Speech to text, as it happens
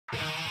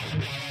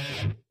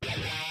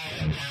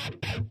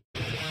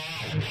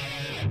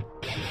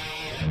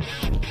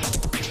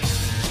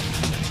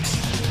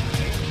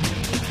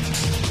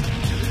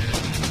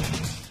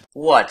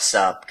What's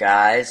up,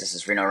 guys? This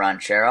is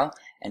rinoranchero,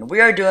 and we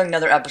are doing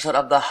another episode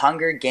of the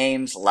Hunger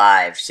Games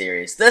Live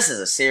series. This is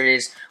a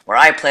series where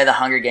I play the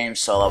Hunger Games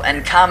solo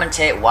and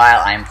commentate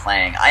while I'm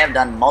playing. I have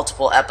done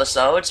multiple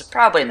episodes,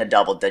 probably in the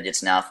double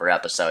digits now for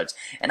episodes,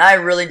 and I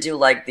really do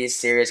like these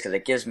series because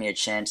it gives me a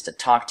chance to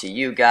talk to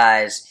you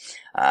guys,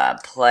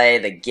 play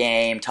the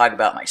game, talk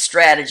about my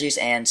strategies,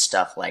 and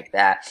stuff like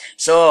that.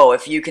 So,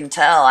 if you can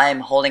tell, I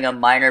am holding a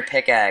miner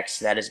pickaxe.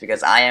 That is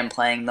because I am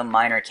playing the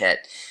miner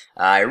kit.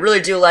 I really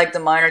do like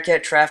the miner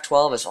kit. Traf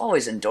 12 has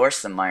always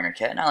endorsed the miner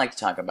kit, and I like to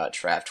talk about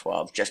Traf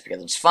 12 just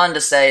because it's fun to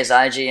say is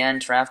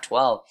IGN Traf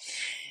 12.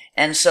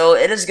 And so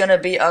it is going to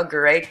be a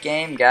great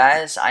game,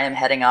 guys. I am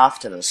heading off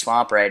to the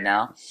swamp right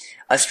now.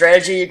 A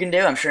strategy you can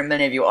do, I'm sure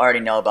many of you already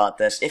know about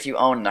this, if you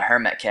own the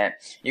Hermit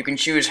kit, you can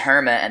choose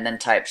Hermit and then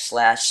type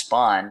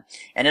 /spawn,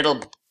 and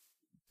it'll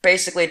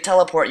basically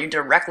teleport you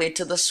directly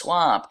to the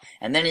swamp.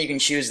 And then you can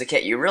choose the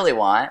kit you really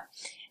want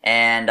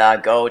and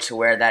go to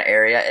where that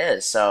area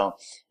is. So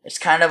it's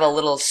kind of a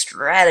little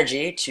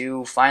strategy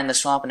to find the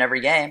swamp in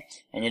every game,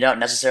 and you don't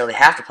necessarily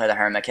have to play the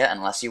Hermit kit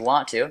unless you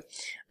want to.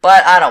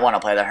 But I don't want to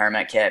play the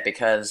Hermit kit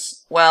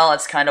because, well,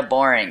 it's kind of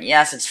boring.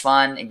 Yes, it's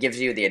fun, it gives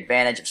you the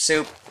advantage of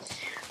soup,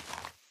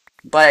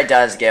 but it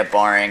does get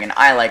boring, and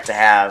I like to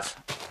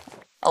have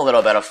a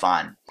little bit of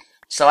fun.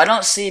 So I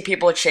don't see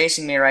people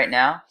chasing me right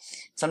now.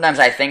 Sometimes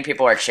I think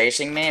people are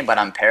chasing me, but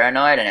I'm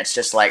paranoid, and it's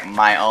just like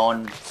my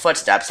own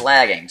footsteps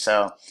lagging.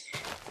 So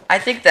I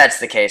think that's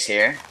the case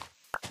here.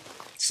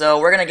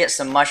 So we're going to get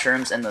some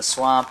mushrooms in the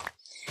swamp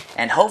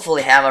and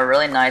hopefully have a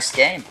really nice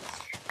game.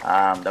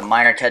 The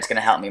miner kit's going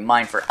to help me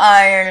mine for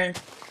iron.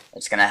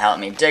 It's going to help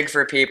me dig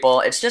for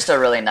people. It's just a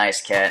really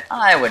nice kit.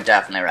 I would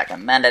definitely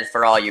recommend it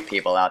for all you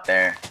people out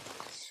there.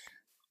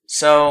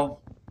 So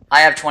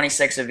I have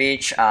 26 of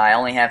each. I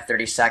only have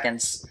 30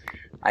 seconds.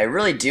 I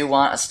really do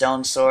want a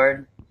stone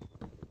sword,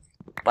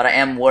 but I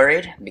am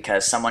worried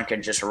because someone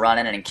could just run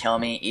in and kill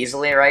me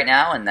easily right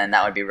now, and then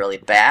that would be really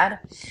bad.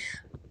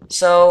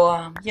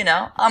 So, you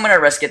know, I'm going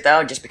to risk it,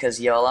 though, just because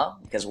YOLO,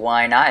 because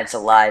why not? It's a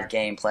live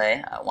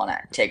gameplay. I want to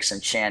take some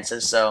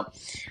chances, so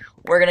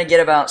we're going to get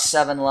about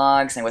 7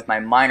 logs, and with my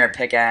miner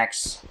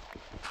pickaxe,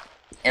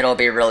 it'll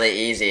be really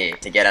easy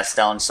to get a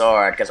stone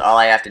sword, because all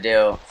I have to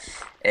do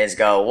is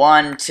go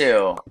 1,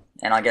 2,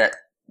 and I'll get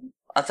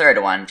a third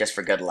one just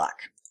for good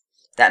luck.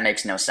 That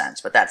makes no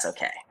sense, but that's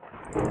okay.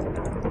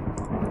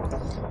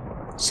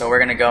 So we're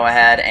going to go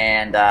ahead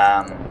and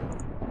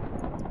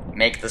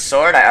make the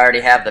sword. I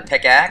already have the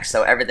pickaxe,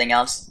 so everything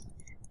else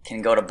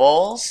can go to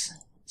bowls.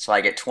 So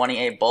I get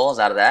 28 bowls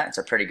out of that. It's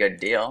a pretty good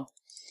deal.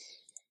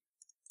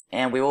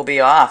 And we will be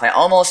off. I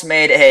almost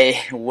made a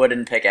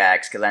wooden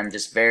pickaxe because I'm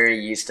just very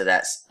used to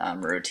that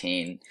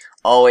routine.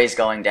 Always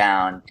going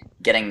down,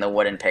 getting the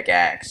wooden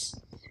pickaxe.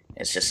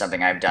 It's just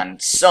something I've done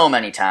so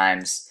many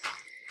times.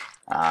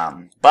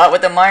 But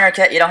with the miner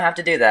kit, you don't have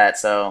to do that,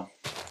 so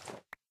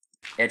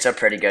it's a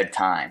pretty good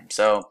time.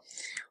 So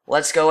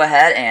let's go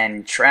ahead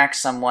and track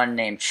someone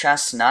named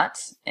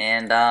Chestnut,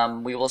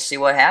 and we will see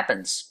what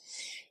happens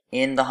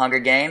in the Hunger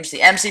Games.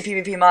 The MC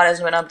PvP mod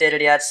hasn't been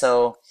updated yet,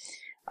 so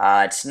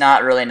it's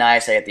not really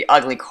nice. I get the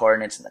ugly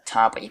coordinates in the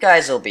top, but you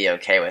guys will be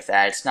okay with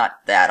that. It's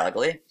not that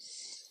ugly.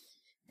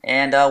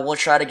 And we'll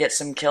try to get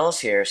some kills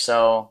here.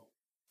 So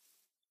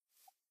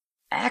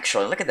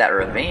actually, look at that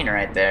ravine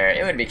right there.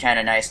 It would be kind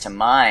of nice to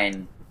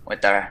mine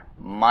with the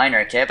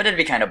miner kit, but it'd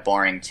be kind of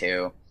boring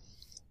too.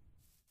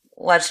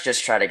 Let's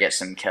just try to get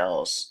some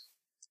kills.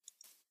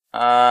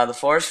 The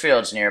force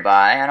field's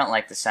nearby. I don't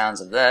like the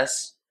sounds of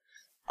this.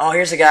 Oh,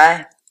 here's a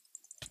guy.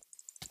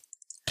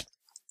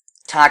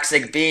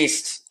 Toxic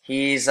Beast.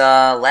 He's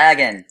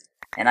lagging.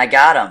 And I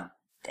got him.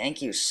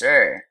 Thank you,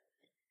 sir.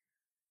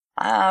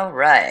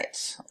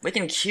 Alright. We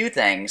can queue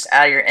things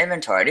out of your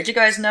inventory. Did you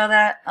guys know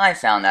that? I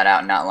found that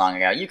out not long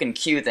ago. You can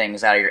queue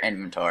things out of your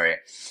inventory.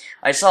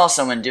 I saw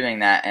someone doing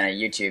that in a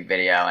YouTube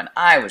video, and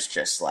I was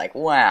just like,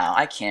 wow,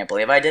 I can't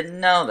believe I didn't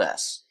know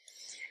this.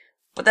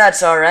 But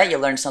that's alright, you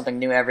learn something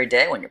new every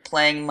day when you're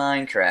playing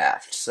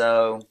Minecraft.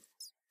 So,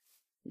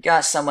 we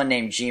got someone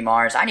named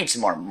G-Mars. I need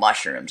some more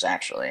mushrooms,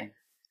 actually.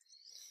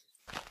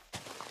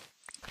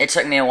 It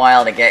took me a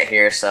while to get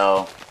here,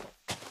 so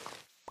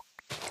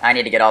I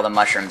need to get all the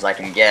mushrooms I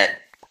can get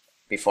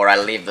before I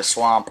leave the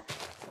swamp.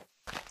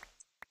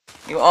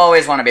 You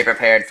always want to be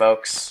prepared,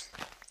 folks,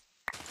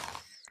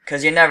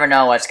 because you never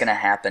know what's going to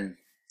happen.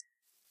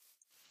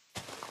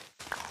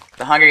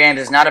 The Hunger Games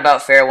is not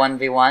about fair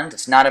 1v1s.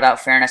 It's not about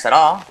fairness at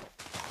all.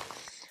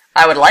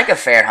 I would like a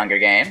fair Hunger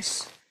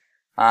Games,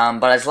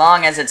 but as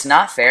long as it's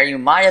not fair, you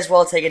might as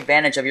well take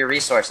advantage of your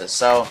resources.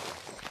 So,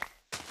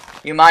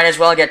 you might as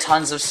well get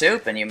tons of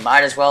soup, and you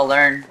might as well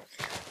learn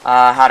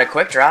how to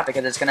quick drop,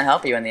 because it's going to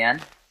help you in the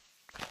end.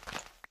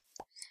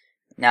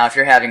 Now, if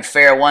you're having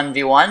fair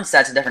 1v1s,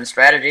 that's a different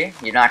strategy.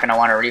 You're not going to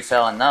want to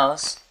refill in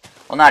those.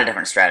 Well, not a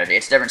different strategy,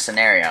 it's a different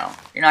scenario.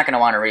 You're not going to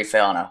want to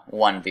refill in a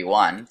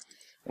 1v1,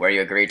 where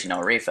you agree to no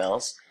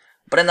refills.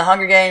 But in the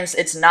Hunger Games,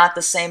 it's not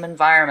the same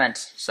environment,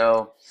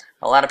 so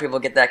a lot of people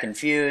get that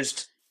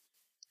confused.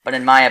 But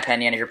in my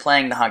opinion, if you're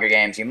playing the Hunger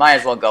Games, you might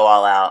as well go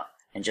all out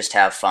and just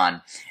have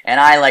fun. And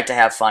I like to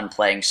have fun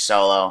playing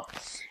solo.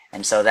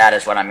 And so that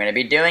is what I'm going to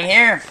be doing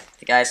here. If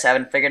you guys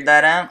haven't figured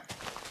that out,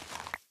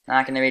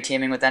 not going to be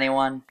teaming with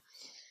anyone.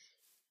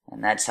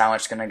 And that's how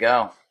it's going to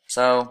go.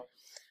 So,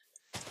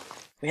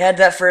 we had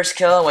that first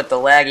kill with the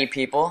laggy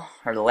people,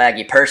 or the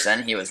laggy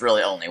person. He was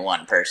really only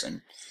one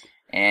person.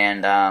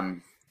 And,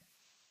 I'm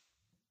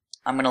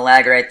going to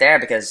lag right there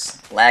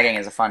because lagging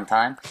is a fun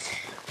time.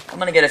 I'm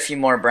going to get a few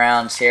more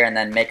browns here and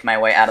then make my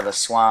way out of the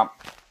swamp.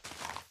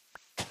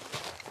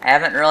 I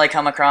haven't really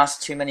come across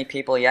too many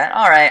people yet.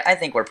 Alright, I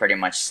think we're pretty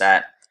much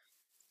set.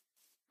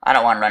 I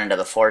don't want to run into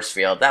the force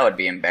field. That would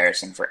be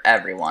embarrassing for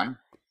everyone.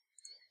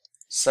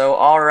 So,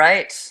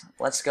 alright,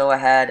 let's go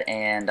ahead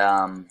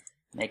and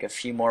make a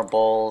few more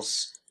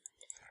bowls.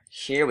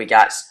 Here we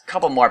got a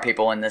couple more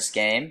people in this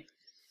game.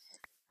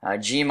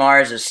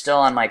 G-Mars is still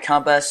on my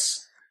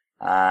compass,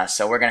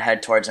 so we're going to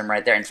head towards him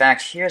right there. In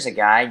fact, here's a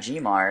guy,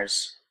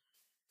 G-Mars.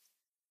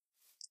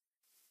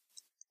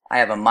 I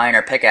have a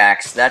minor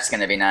pickaxe. That's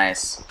going to be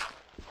nice.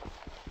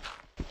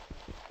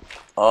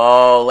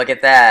 Oh, look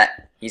at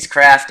that. He's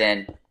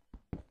crafting.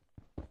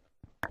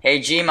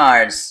 Hey,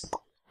 G-Mars.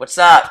 What's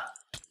up?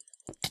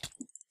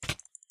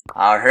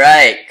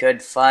 Alright,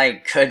 good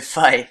fight, good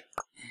fight.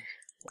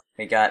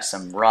 We got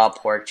some raw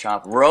pork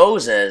chop.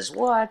 Roses,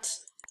 what?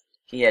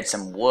 He had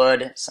some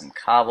wood, some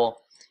cobble.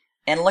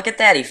 And look at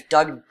that, he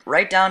dug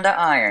right down to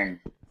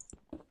iron.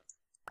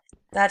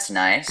 That's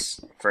nice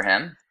for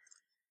him.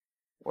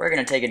 We're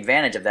going to take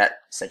advantage of that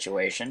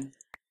situation.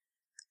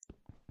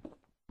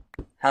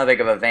 How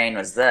big of a vein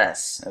was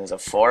this? It was a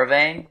 4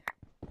 vein?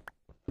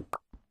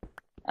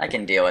 I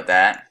can deal with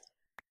that.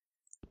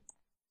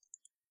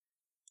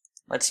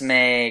 Let's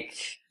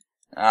make...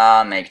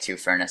 I'll make 2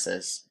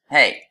 furnaces.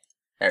 Hey,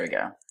 there we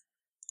go.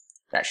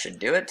 That should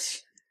do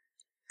it.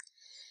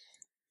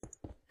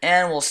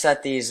 And we'll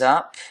set these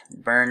up.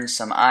 Burn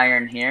some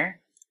iron here.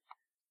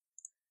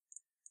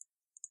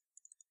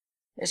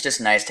 It's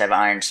just nice to have an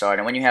iron sword,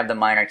 and when you have the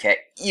miner kit,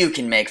 you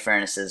can make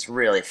furnaces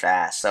really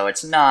fast, so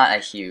it's not a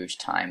huge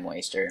time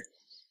waster.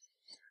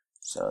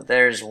 So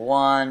there's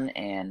 1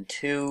 and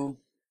 2.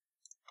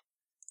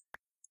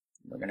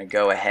 We're going to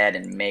go ahead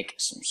and make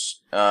some...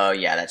 Oh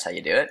yeah, that's how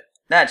you do it.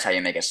 That's how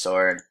you make a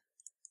sword.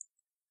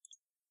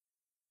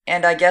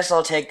 And I guess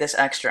I'll take this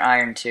extra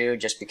iron too,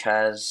 just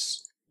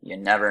because you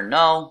never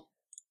know.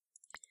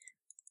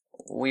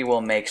 We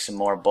will make some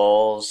more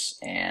bowls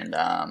and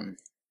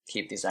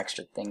keep these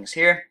extra things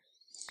here.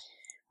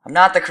 I'm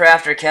not the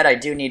crafter kit, I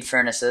do need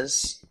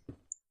furnaces.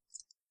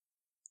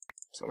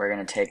 So we're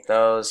going to take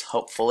those,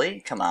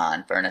 hopefully. Come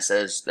on,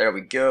 furnaces. There we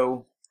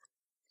go.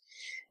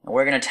 And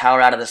we're going to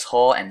tower out of this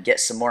hole and get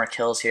some more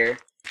kills here.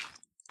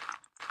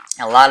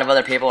 A lot of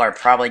other people are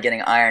probably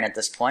getting iron at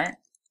this point,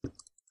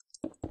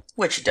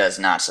 which does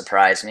not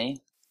surprise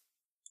me.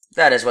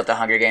 That is what the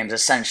Hunger Games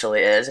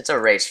essentially is. It's a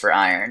race for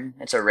iron.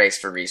 It's a race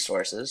for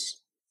resources.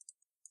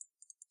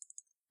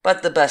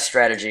 But the best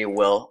strategy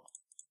will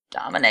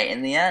dominate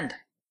in the end.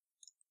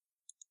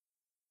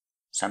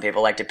 Some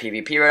people like to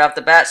PvP right off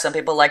the bat, some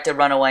people like to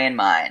run away and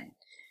mine.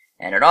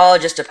 And it all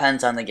just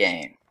depends on the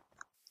game.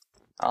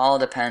 All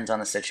depends on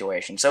the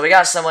situation. So we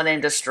got someone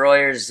named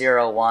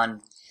Destroyer01.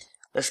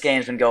 This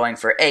game's been going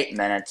for 8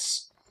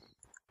 minutes.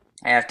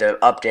 I have to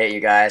update you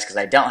guys because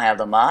I don't have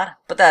the mod,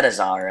 but that is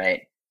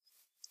alright.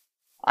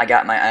 I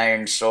got my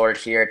iron sword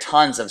here,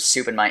 tons of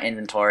soup in my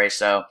inventory,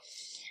 so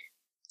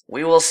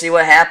we will see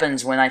what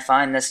happens when I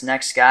find this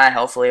next guy.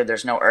 Hopefully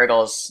there's no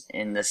Urgles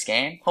in this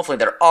game. Hopefully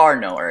there are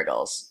no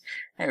Urgles.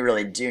 I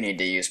really do need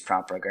to use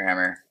proper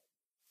grammar.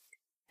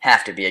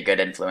 Have to be a good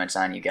influence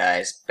on you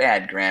guys.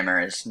 Bad grammar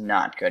is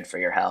not good for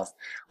your health.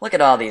 Look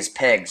at all these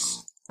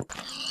pigs.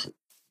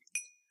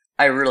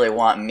 I really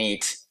want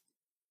meat.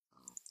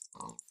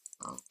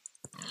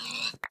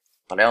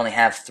 But I only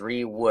have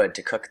 3 wood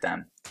to cook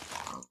them.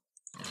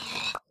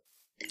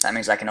 That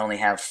means I can only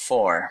have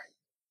 4.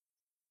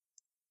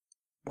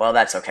 Well,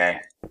 that's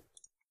okay.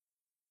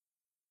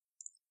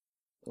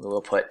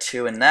 We'll put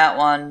 2 in that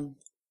one.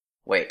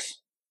 Wait.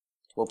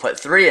 We'll put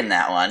 3 in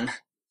that one.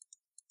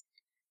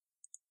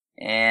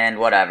 And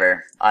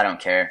whatever. I don't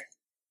care.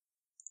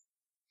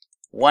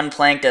 1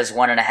 plank does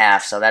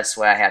 1.5, so that's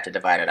why I have to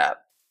divide it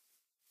up.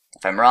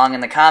 If I'm wrong in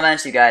the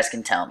comments, you guys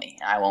can tell me.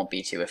 I won't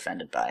be too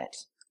offended by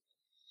it.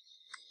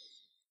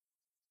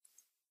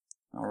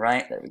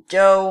 Alright, there we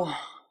go.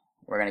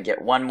 We're going to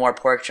get 1 more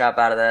pork chop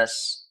out of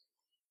this,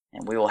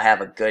 and we will have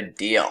a good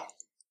deal.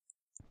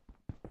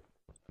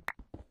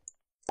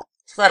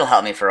 So that'll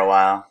help me for a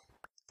while.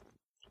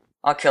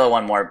 I'll kill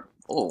 1 more.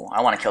 Ooh,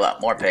 I want to kill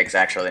out more pigs,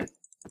 actually.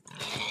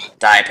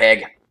 Die,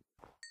 pig.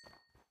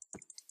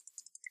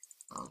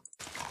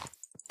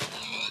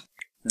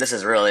 This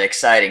is really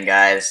exciting,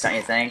 guys, don't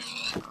you think?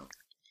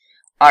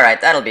 Alright,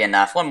 that'll be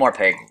enough. 1 more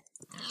pig.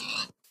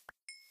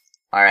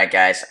 Alright,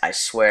 guys, I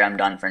swear I'm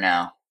done for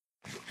now.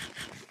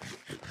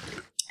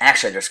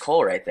 Actually, there's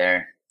coal right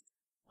there.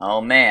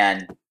 Oh,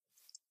 man.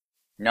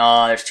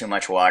 No, there's too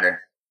much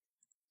water.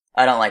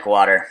 I don't like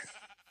water.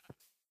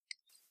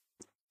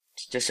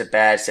 It's Just a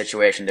bad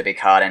situation to be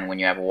caught in when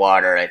you have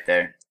water right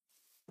there.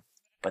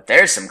 But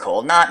there's some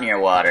coal not near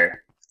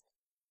water.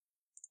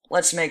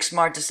 Let's make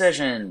smart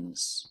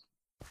decisions.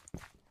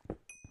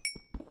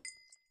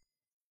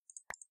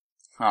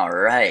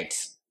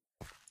 Alright.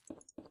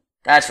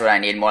 That's what I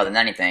need more than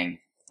anything.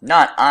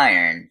 Not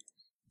iron,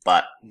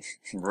 but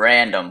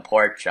random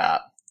pork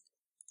chop.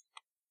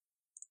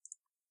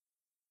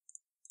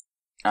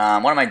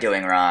 What am I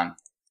doing wrong?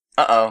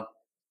 Uh-oh.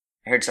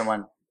 I heard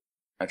someone.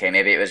 Okay,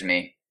 maybe it was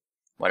me.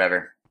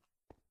 Whatever.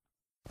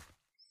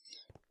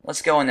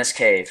 Let's go in this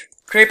cave.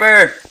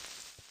 Creeper!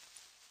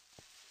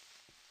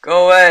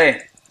 Go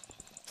away!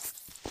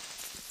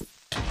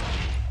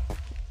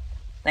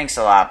 Thanks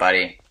a lot,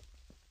 buddy.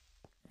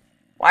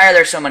 Why are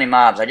there so many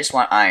mobs? I just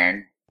want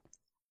iron.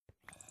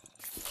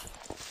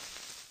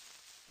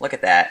 Look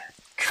at that.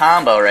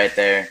 Combo right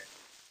there.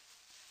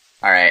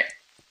 Alright.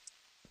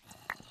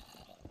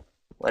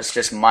 Let's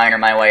just miner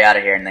my way out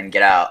of here and then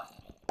get out.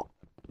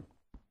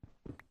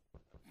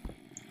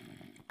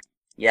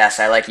 Yes,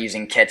 I like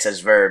using kits as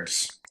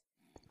verbs.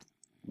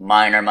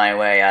 Miner my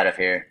way out of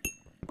here.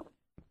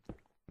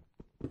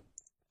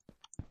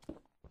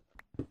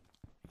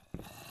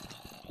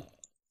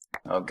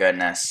 Oh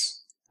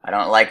goodness. I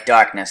don't like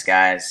darkness,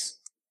 guys.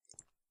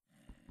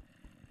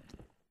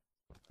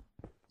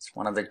 It's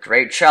one of the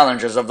great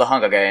challenges of the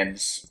Hunger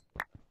Games.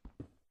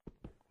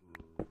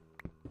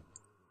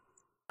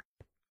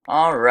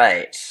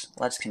 Alright,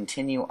 let's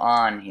continue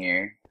on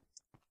here.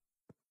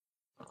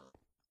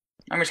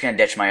 I'm just gonna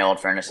ditch my old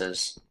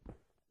furnaces.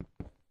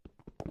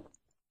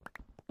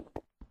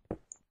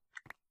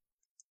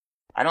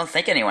 I don't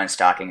think anyone's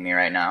stalking me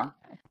right now.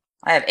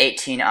 I have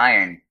 18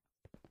 iron.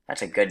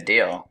 That's a good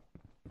deal.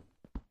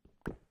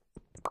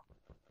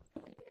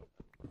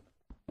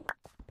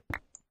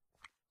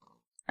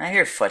 I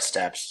hear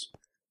footsteps.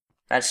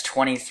 That's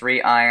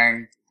 23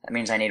 iron. That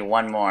means I need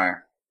one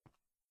more.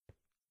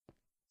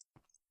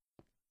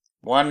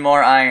 One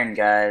more iron,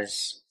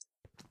 guys.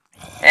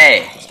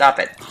 Hey, stop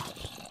it.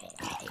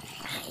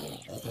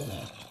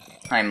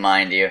 I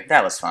mind you.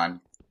 That was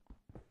fun.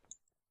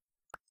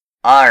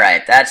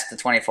 Alright, that's the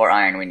 24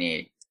 iron we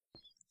need.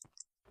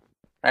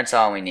 That's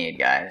all we need,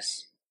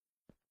 guys.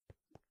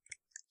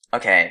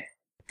 Okay,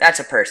 that's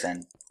a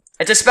person.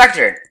 It's a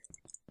specter!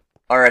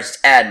 Or it's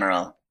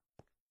Admiral.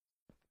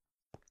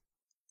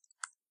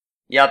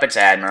 Yup, it's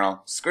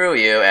Admiral. Screw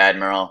you,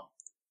 Admiral.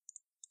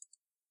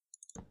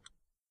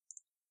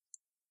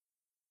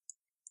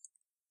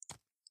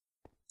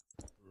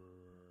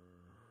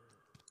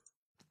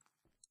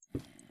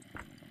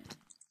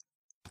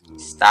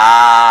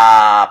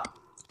 Stop!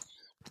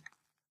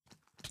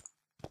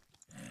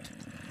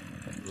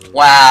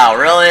 Wow,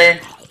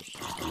 really?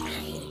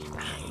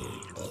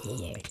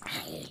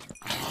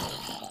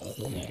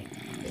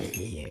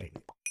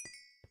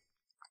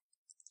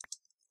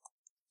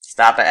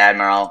 Stop it,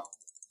 Admiral.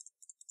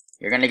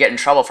 You're gonna get in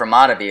trouble for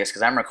mod abuse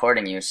because I'm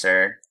recording you,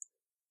 sir.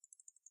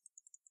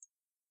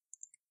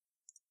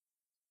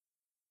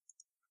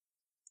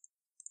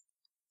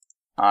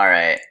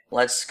 Alright,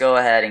 let's go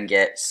ahead and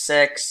get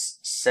 6,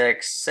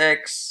 6,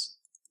 6.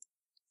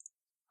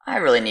 I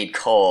really need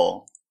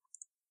coal.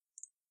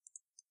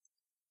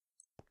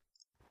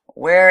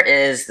 Where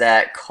is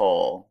that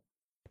coal?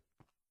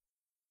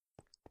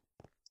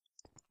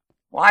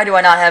 Why do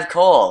I not have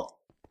coal?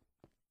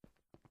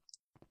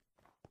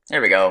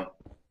 There we go.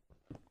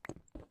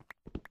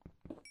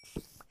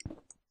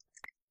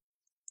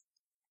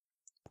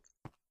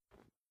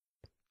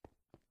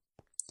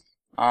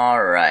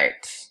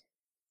 Alright.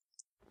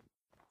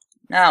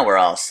 Now we're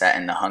all set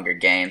in the Hunger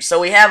Games. So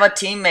we have a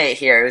teammate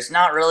here who's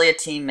not really a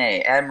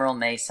teammate, Admiral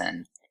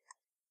Mason.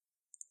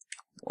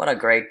 What a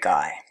great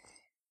guy.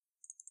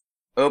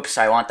 Oops,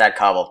 I want that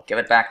cobble. Give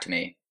it back to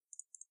me.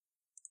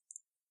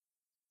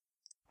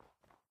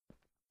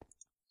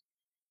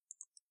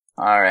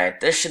 Alright,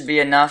 this should be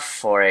enough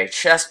for a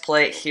chest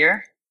plate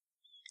here.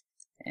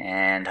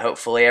 And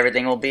hopefully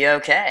everything will be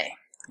okay.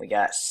 We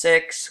got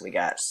 6, we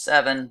got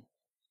 7.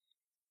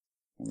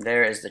 And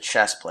there is the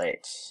chest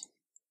plate.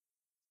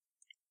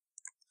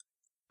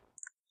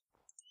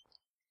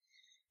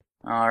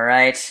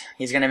 Alright,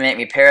 he's gonna make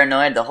me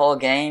paranoid the whole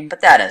game,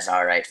 but that is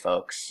alright,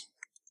 folks.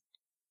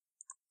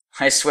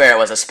 I swear it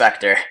was a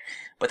Spectre,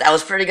 but that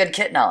was pretty good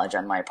kit knowledge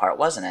on my part,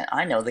 wasn't it?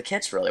 I know the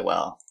kits really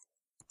well.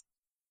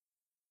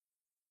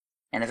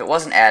 And if it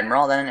wasn't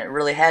Admiral, then it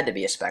really had to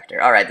be a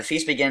Spectre. Alright, the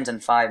feast begins in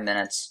 5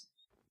 minutes,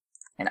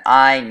 and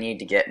I need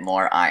to get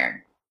more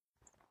iron.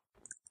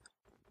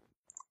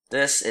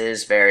 This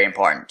is very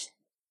important.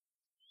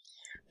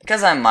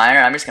 Because I'm miner,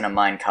 I'm just gonna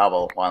mine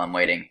cobble while I'm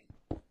waiting.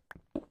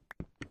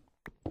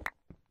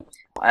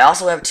 I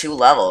also have 2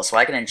 levels, so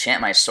I can enchant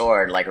my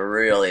sword, like,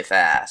 really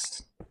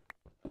fast.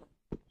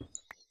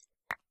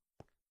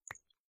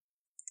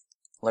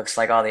 Looks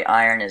like all the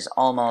iron is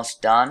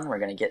almost done. We're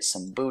gonna get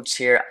some boots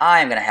here.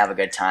 I'm gonna have a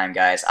good time,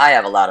 guys. I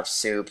have a lot of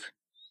soup.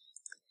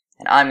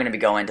 And I'm gonna be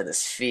going to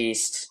this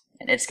feast,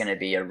 and it's gonna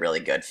be a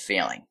really good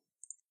feeling.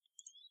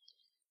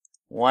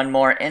 One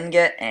more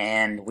ingot,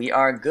 and we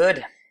are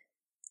good.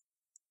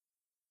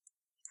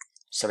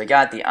 So we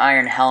got the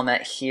iron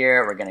helmet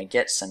here. We're gonna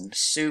get some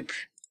soup.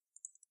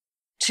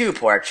 2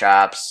 pork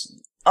chops.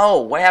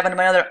 Oh, what happened to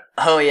my other...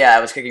 Oh yeah,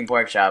 I was cooking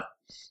pork chop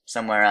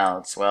somewhere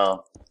else.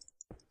 Well,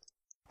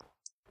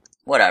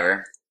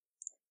 whatever.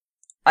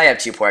 I have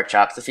 2 pork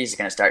chops. The feast is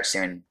gonna start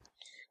soon.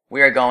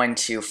 We are going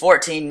to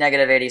 14,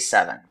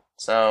 -87.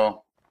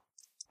 So,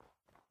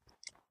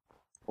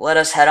 let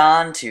us head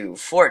on to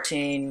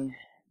 14,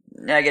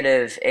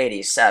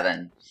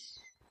 -87.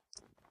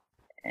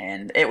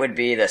 And it would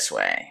be this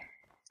way.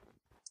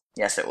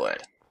 Yes, it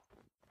would.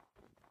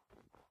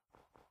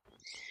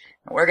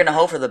 We're going to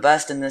hope for the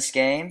best in this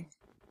game.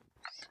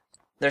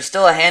 There's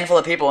still a handful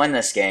of people in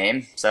this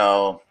game,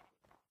 so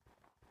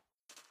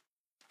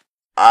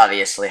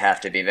obviously have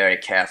to be very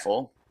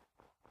careful.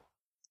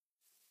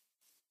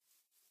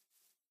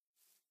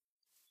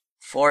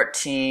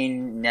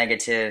 14,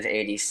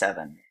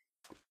 -87.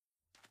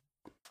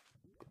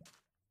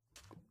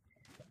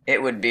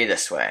 It would be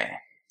this way.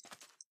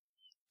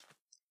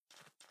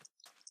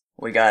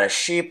 We got a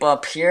sheep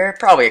up here,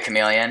 probably a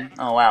chameleon.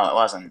 Oh wow, it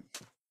wasn't.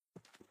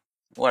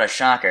 What a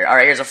shocker.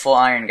 Alright, here's a full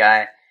iron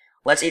guy.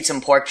 Let's eat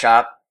some pork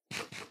chop.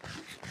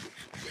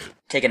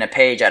 Taking a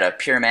page out of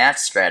Pure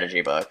Math's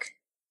strategy book.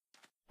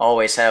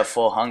 Always have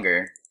full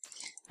hunger.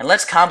 And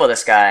let's combo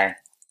this guy.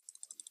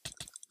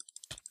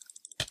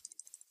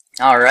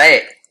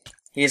 Alright.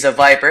 He's a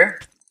viper.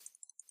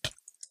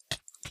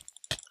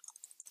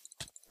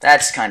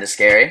 That's kinda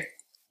scary.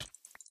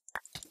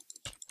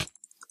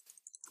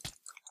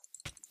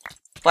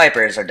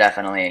 Vipers are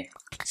definitely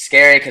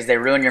scary because they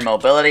ruin your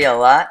mobility a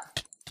lot.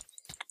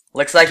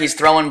 Looks like he's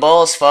throwing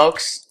bowls,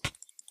 folks.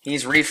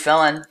 He's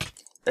refilling.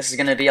 This is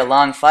going to be a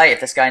long fight if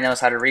this guy knows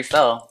how to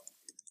refill.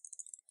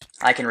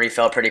 I can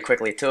refill pretty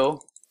quickly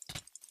too.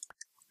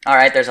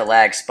 Alright, there's a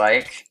lag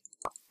spike.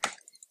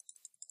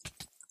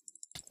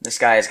 This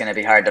guy is going to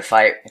be hard to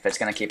fight if it's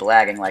going to keep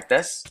lagging like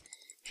this.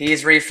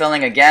 He's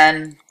refilling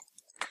again.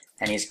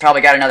 And he's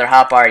probably got another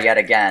hotbar yet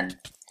again.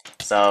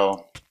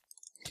 So,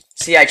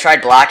 see, I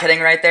tried block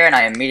hitting right there and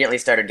I immediately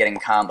started getting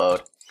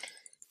comboed.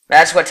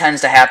 That's what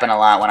tends to happen a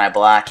lot when I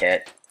block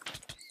hit.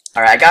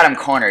 Alright, I got him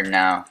cornered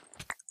now.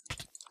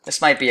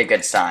 This might be a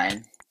good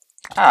sign.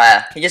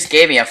 Ah, he just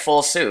gave me a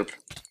full soup.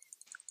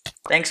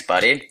 Thanks,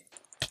 buddy.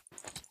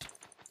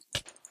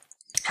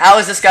 How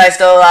is this guy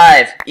still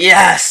alive?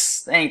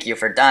 Yes! Thank you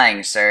for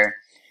dying, sir.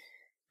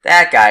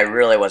 That guy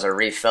really was a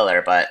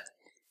refiller, but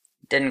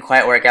didn't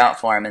quite work out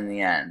for him in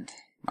the end.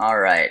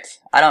 Alright.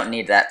 I don't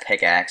need that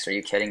pickaxe, are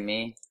you kidding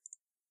me?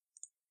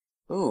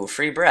 Ooh,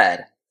 free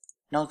bread.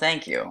 No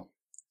thank you.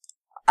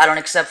 I don't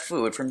accept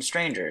food from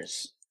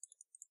strangers.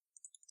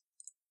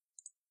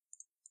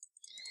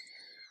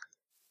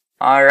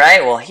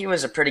 Alright, well he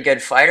was a pretty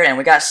good fighter, and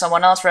we got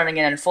someone else running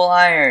in full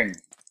iron.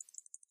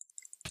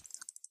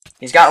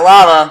 He's got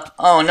lava.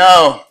 Oh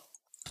no.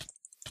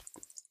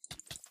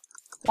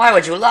 Why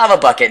would you lava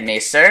bucket me,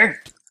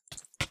 sir?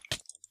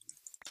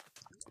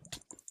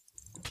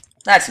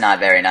 That's not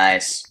very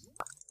nice.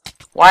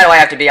 Why do I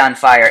have to be on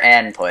fire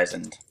and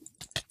poisoned?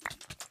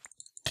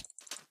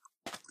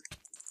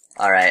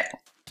 Alright.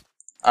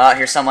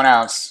 Here's someone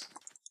else.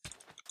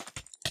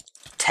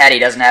 Teddy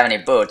doesn't have any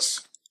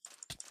boots.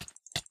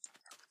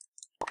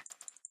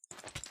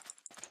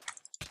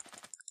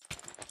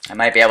 I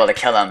might be able to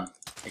kill him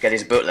because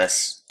he's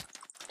bootless.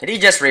 Did he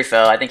just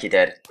refill? I think he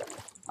did.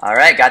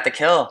 Alright, got the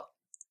kill.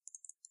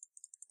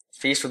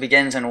 Feast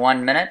begins in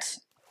 1 minute.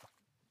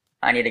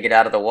 I need to get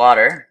out of the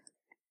water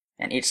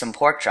and eat some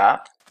pork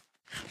chop.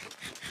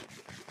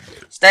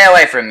 Stay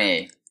away from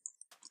me.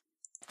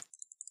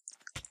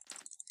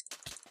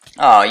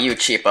 Oh, you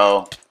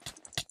cheapo.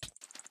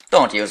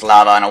 Don't use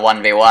lava on a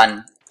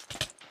 1v1.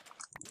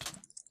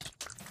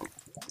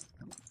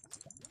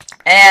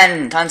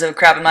 And tons of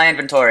crap in my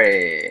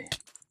inventory.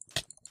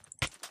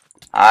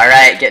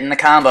 Alright, getting the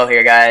combo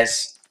here,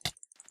 guys.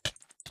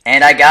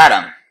 And I got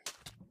him.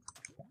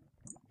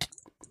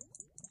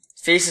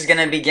 Feast is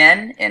going to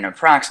begin in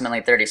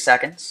approximately 30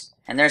 seconds.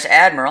 And there's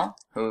Admiral,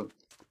 who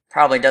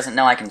probably doesn't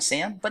know I can see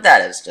him, but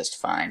that is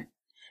just fine.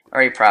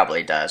 Or he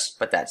probably does,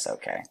 but that's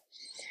okay.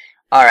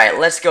 Alright,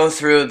 let's go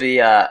through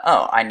the,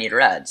 oh, I need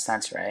reds,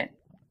 that's right.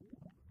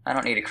 I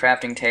don't need a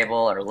crafting table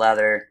or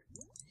leather.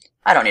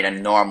 I don't need a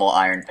normal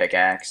iron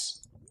pickaxe.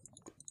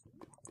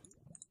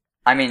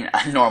 I mean,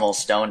 a normal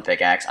stone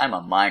pickaxe. I'm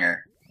a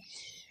miner.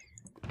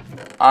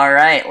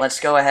 Alright, let's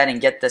go ahead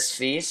and get this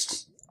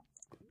feast.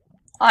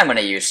 I'm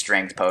gonna use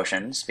strength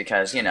potions,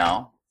 because, you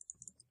know,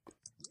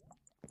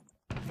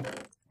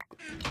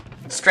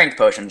 strength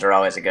potions are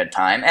always a good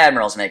time.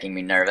 Admiral's making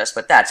me nervous,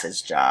 but that's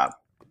his job.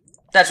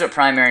 That's what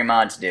primary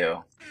mods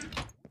do.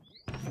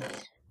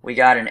 We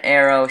got an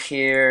arrow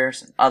here,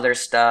 some other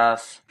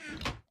stuff.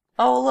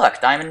 Oh look,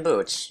 diamond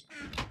boots.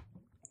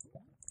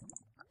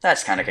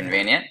 That's kind of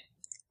convenient.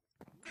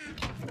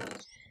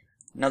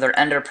 Another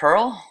ender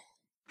pearl.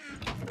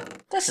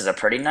 This is a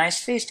pretty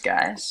nice feast,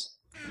 guys.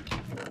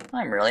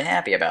 I'm really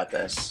happy about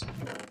this.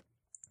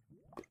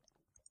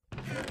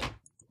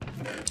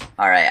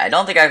 Alright, I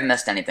don't think I've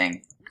missed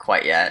anything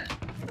quite yet.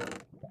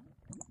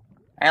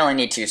 I only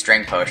need 2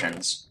 strength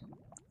potions.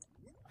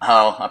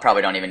 Oh, I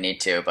probably don't even need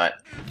to, but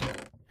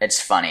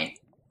it's funny.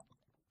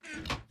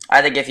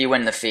 I think if you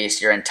win the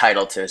feast, you're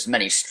entitled to as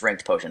many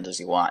strength potions as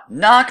you want.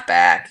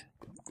 Knockback!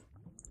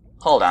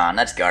 Hold on,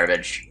 that's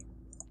garbage.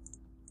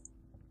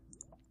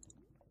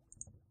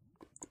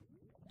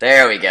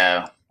 There we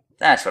go.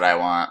 That's what I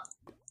want.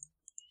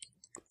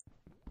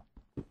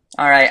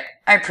 Alright,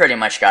 I pretty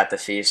much got the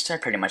feast. I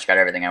pretty much got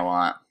everything I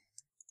want.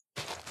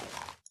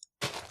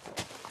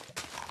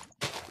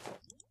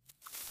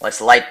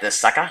 Let's light this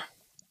sucker.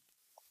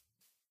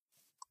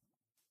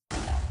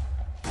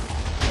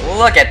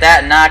 Look at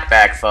that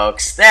knockback,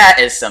 folks. That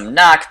is some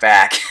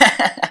knockback.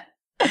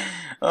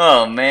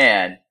 Oh,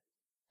 man.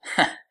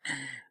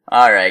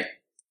 Alright.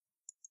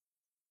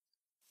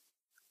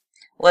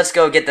 Let's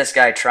go get this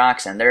guy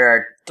Troxin. There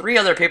are 3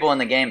 other people in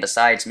the game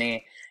besides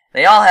me.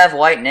 They all have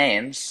white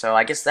names, so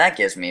I guess that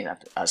gives me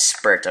a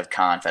spurt of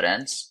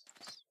confidence.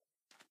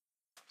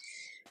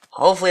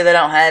 Hopefully they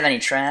don't have any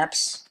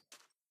traps.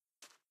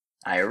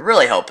 I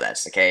really hope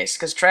that's the case,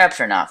 because traps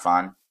are not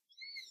fun.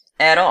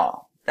 At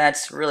all.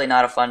 That's really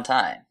not a fun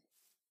time.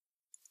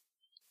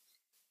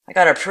 I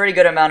got a pretty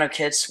good amount of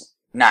kits.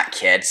 Not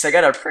kits. I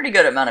got a pretty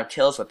good amount of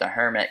kills with the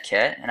Hermit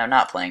kit, and I'm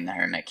not playing the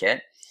Hermit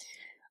kit.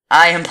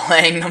 I am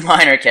playing the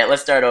Miner kit.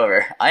 Let's start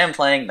over. I am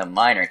playing the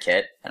Miner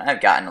kit, and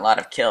I've gotten a lot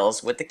of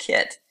kills with the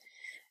kit.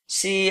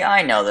 See,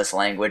 I know this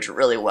language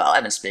really well.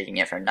 I've been speaking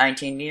it for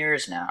 19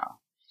 years now.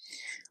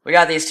 We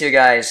got these 2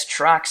 guys,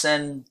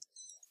 Troxin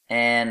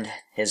and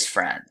his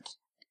friend.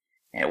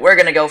 And we're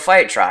gonna go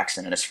fight Troxin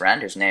and his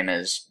friend, whose name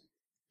is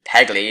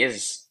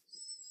Pegleys.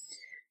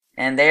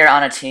 And they are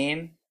on a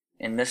team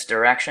in this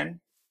direction.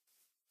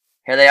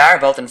 Here they are,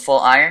 both in full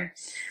iron.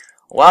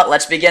 Well,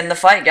 let's begin the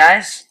fight,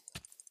 guys.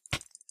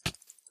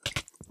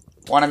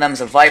 One of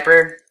them's a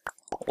Viper.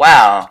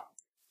 Wow.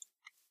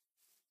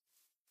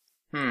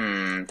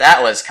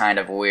 That was kind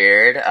of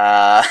weird.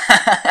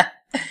 I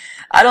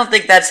don't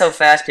think that's how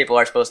fast people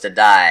are supposed to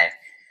die.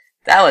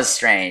 That was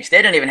strange.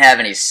 They didn't even have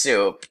any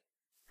soup.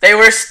 They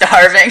were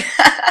starving.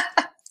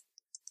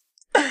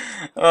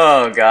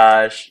 Oh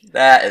gosh,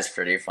 that is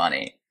pretty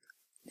funny.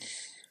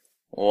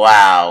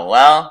 Wow,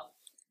 well,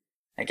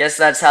 I guess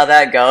that's how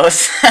that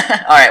goes.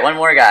 Alright, one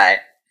more guy.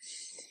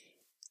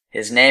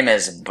 His name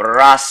is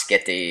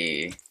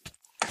Broskety.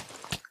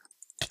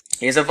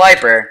 He's a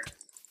Viper.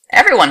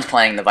 Everyone's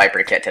playing the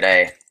Viper kit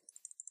today.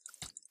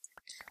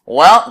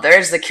 Well,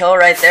 there's the kill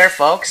right there,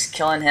 folks.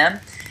 Killing him.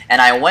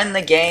 And I win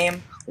the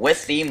game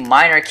with the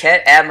Miner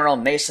kit. Admiral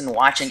Mason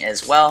watching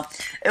as well.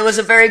 It was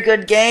a very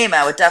good game.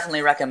 I would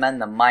definitely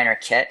recommend the Miner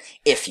kit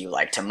if you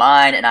like to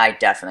mine, and I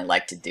definitely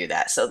like to do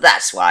that. So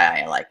that's why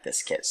I like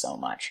this kit so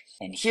much.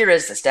 And here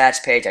is the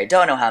stats page. I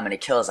don't know how many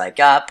kills I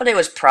got, but it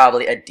was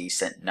probably a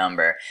decent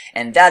number.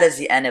 And that is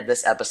the end of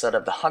this episode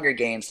of the Hunger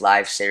Games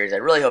live series. I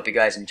really hope you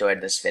guys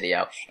enjoyed this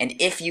video. And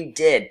if you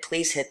did,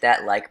 please hit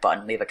that like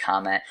button, leave a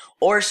comment,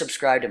 or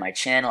subscribe to my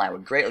channel. I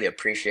would greatly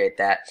appreciate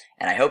that.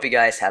 And I hope you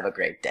guys have a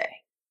great day.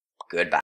 Goodbye.